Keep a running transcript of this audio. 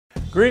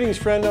Greetings,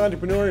 friend,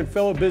 entrepreneur, and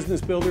fellow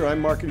business builder. I'm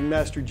Marketing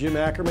Master Jim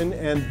Ackerman,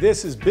 and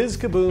this is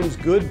BizKaboom's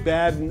Good,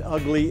 Bad, and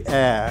Ugly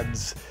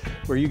Ads,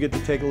 where you get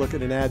to take a look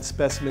at an ad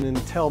specimen and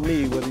tell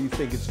me whether you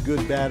think it's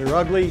good, bad, or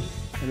ugly,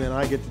 and then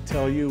I get to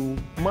tell you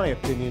my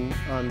opinion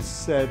on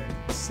said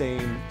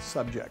same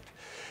subject.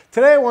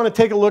 Today I want to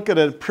take a look at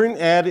a print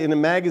ad in a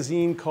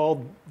magazine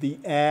called the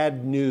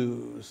Ad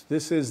News.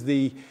 This is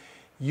the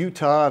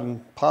Utah,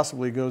 and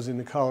possibly goes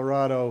into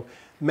Colorado,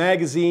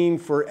 magazine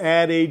for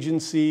ad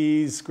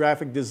agencies,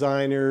 graphic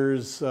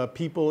designers,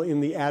 people in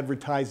the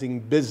advertising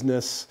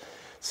business,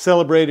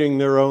 celebrating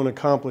their own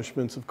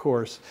accomplishments, of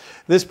course.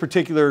 This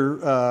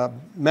particular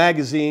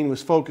magazine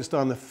was focused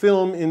on the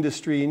film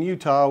industry in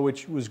Utah,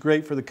 which was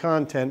great for the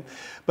content.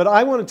 But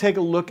I want to take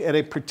a look at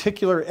a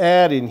particular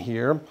ad in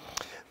here.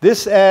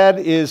 This ad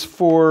is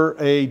for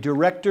a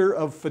director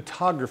of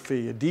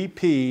photography, a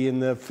DP in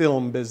the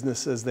film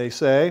business, as they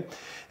say.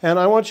 And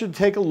I want you to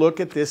take a look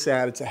at this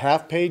ad. It's a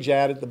half-page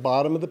ad at the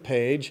bottom of the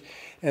page.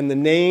 And the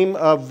name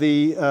of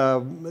the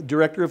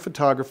director of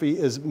photography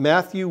is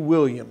Matthew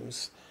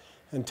Williams.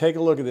 And take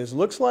a look at this.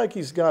 Looks like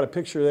he's got a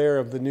picture there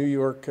of the New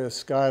York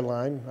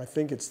skyline. I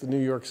think it's the New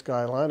York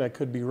skyline. I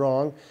could be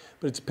wrong.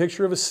 But it's a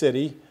picture of a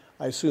city.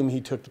 I assume he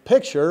took the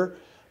picture.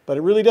 But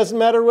it really doesn't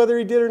matter whether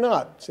he did or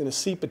not. It's in a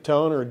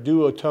sepia-tone or a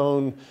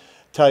duotone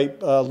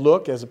type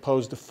look as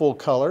opposed to full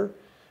color.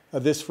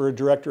 This for a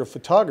director of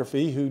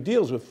photography who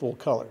deals with full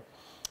color.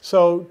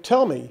 So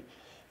tell me,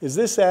 is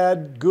this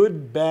ad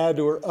good, bad,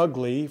 or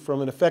ugly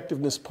from an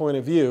effectiveness point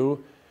of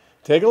view?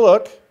 Take a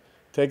look.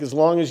 Take as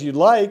long as you'd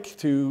like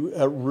to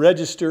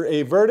register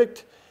a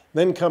verdict.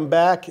 Then come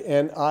back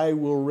and I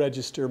will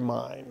register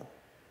mine.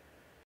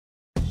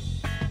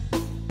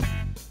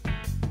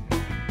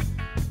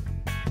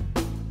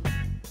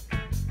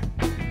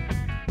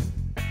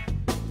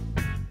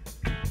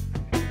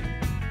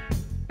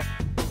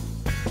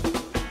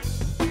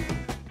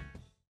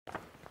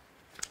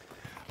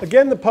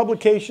 Again, the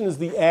publication is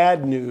the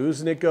Ad News,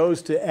 and it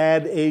goes to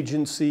ad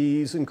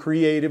agencies and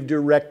creative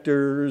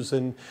directors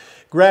and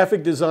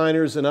graphic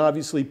designers and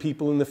obviously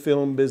people in the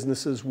film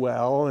business as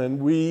well.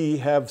 And we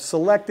have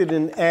selected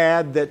an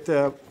ad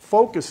that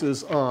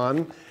focuses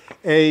on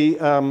a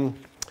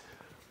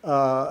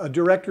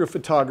director of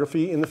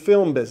photography in the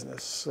film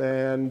business.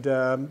 And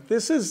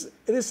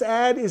this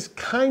ad is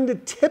kind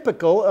of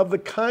typical of the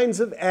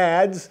kinds of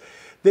ads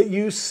that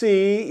you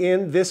see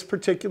in this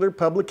particular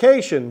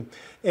publication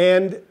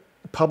and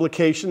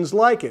publications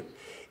like it.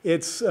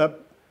 It's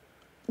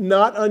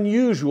not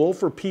unusual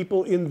for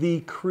people in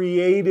the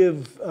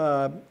creative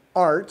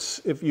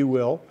arts, if you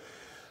will,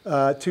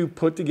 to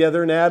put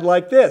together an ad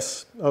like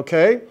this,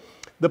 okay?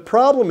 The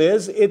problem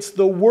is it's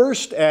the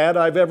worst ad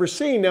I've ever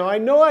seen. Now, I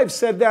know I've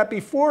said that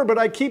before, but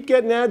I keep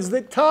getting ads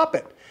that top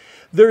it.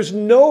 There's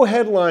no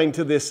headline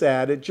to this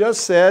ad. It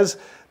just says,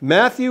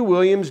 Matthew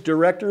Williams,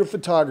 Director of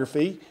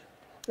Photography,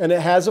 and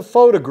it has a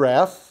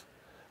photograph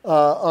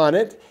on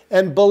it.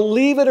 And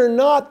believe it or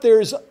not,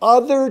 there's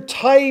other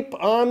type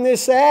on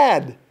this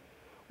ad.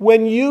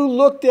 When you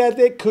looked at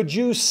it, could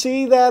you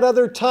see that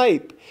other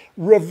type?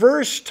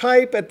 Reverse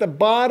type at the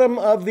bottom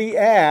of the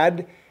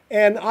ad,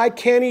 and I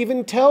can't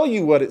even tell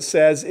you what it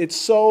says. It's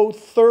so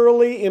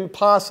thoroughly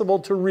impossible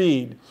to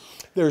read.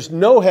 There's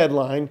no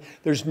headline,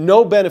 there's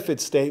no benefit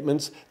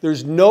statements,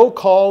 there's no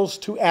calls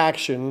to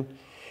action.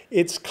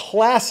 It's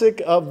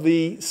classic of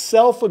the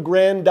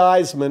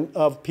self-aggrandizement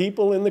of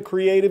people in the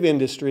creative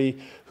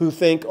industry who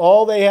think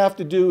all they have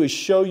to do is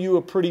show you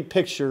a pretty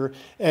picture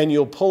and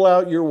you'll pull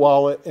out your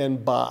wallet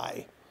and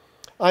buy.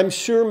 I'm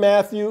sure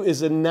Matthew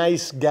is a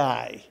nice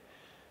guy,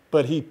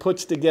 but he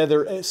puts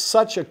together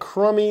such a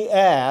crummy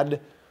ad.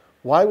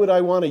 Why would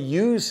I want to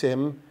use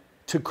him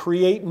to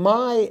create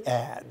my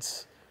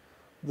ads?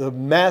 The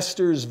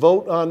master's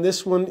vote on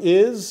this one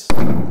is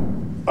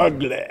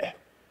ugly.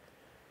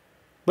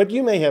 But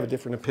you may have a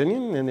different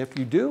opinion, and if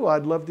you do,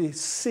 I'd love to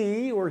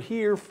see or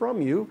hear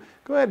from you.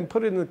 Go ahead and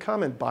put it in the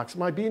comment box.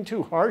 Am I being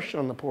too harsh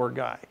on the poor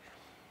guy?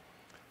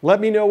 Let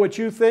me know what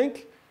you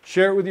think.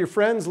 Share it with your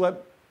friends.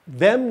 Let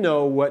them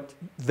know what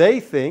they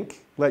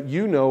think. Let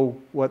you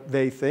know what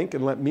they think,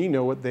 and let me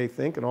know what they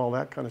think, and all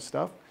that kind of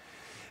stuff.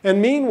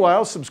 And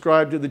meanwhile,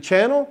 subscribe to the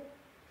channel,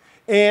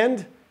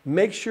 and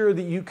make sure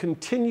that you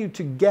continue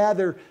to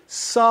gather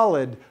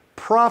solid,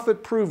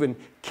 profit-proven,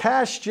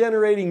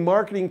 cash-generating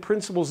marketing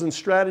principles and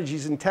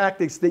strategies and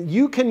tactics that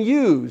you can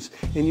use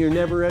in your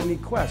never-ending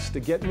quest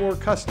to get more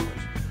customers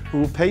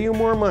who will pay you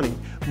more money,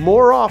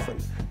 more often,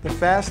 the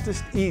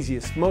fastest,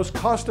 easiest, most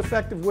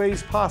cost-effective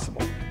ways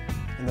possible.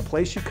 And the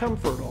place you come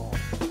for it all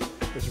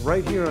is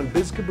right here on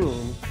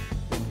BizKaboom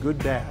and Good,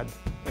 Bad,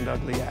 and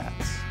Ugly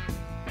Ads.